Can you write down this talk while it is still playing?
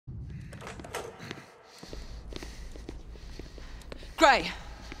Gray,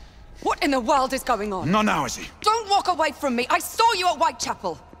 what in the world is going on? Not now, is he? Don't walk away from me! I saw you at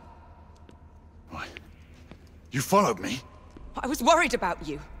Whitechapel! What? You followed me? I was worried about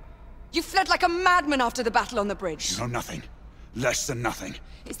you. You fled like a madman after the battle on the bridge. You know nothing. Less than nothing.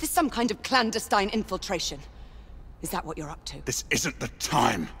 Is this some kind of clandestine infiltration? Is that what you're up to? This isn't the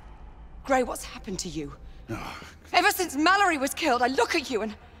time. Gray, what's happened to you? Oh. Ever since Mallory was killed, I look at you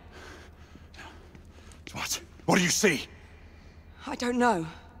and... What? What do you see? I don't know.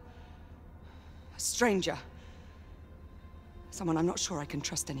 A stranger. Someone I'm not sure I can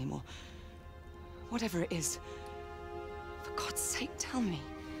trust anymore. Whatever it is, for God's sake, tell me.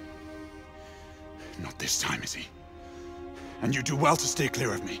 Not this time, is he? And you do well to stay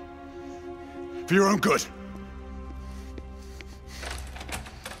clear of me. For your own good.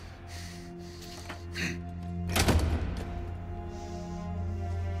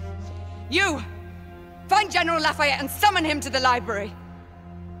 You! Find General Lafayette and summon him to the library!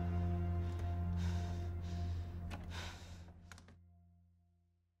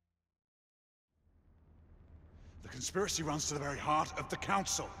 The conspiracy runs to the very heart of the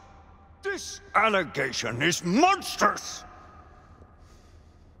Council. This allegation is monstrous!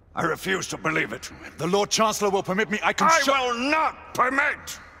 I refuse to believe it. If the Lord Chancellor will permit me, I will not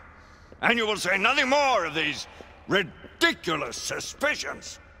permit! And you will say nothing more of these ridiculous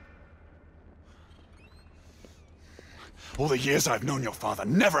suspicions. All the years I've known your father,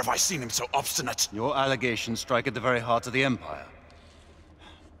 never have I seen him so obstinate. Your allegations strike at the very heart of the Empire.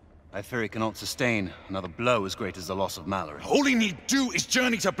 I fear he cannot sustain another blow as great as the loss of Mallory. All he need do is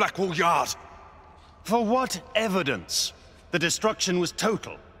journey to Blackwall Yard. For what evidence? The destruction was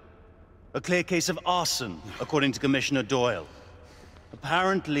total. A clear case of arson, according to Commissioner Doyle.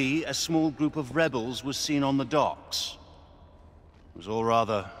 Apparently, a small group of rebels was seen on the docks. It was all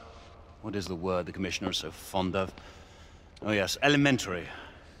rather... what is the word the Commissioner is so fond of? Oh yes, elementary.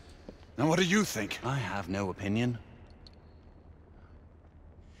 Now what do you think? I have no opinion.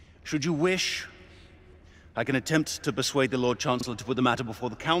 Should you wish, I can attempt to persuade the Lord Chancellor to put the matter before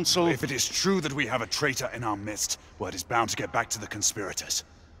the Council. If it is true that we have a traitor in our midst, word is bound to get back to the conspirators.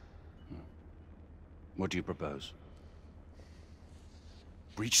 What do you propose?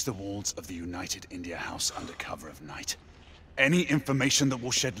 Breach the walls of the United India House under cover of night. Any information that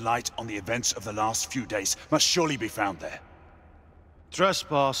will shed light on the events of the last few days must surely be found there.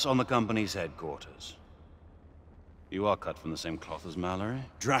 Trespass on the company's headquarters. You are cut from the same cloth as Mallory.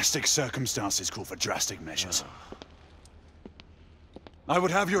 Drastic circumstances call for drastic measures. I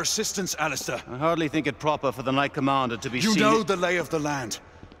would have your assistance, Alistair. I hardly think it proper for the Knight Commander to be seen... You know the lay of the land.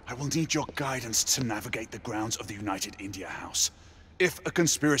 I will need your guidance to navigate the grounds of the United India House. If a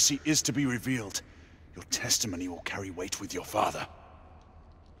conspiracy is to be revealed, your testimony will carry weight with your father.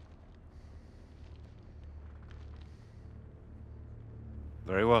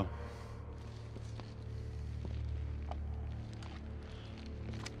 Very well.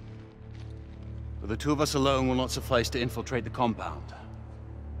 But the two of us alone will not suffice to infiltrate the compound.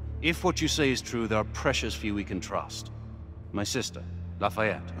 If what you say is true, there are precious few we can trust. My sister,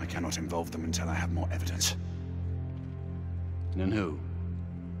 Lafayette. I cannot involve them until I have more evidence. And who?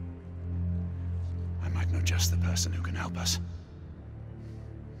 I might know just the person who can help us.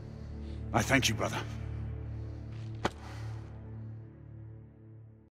 I thank you, brother.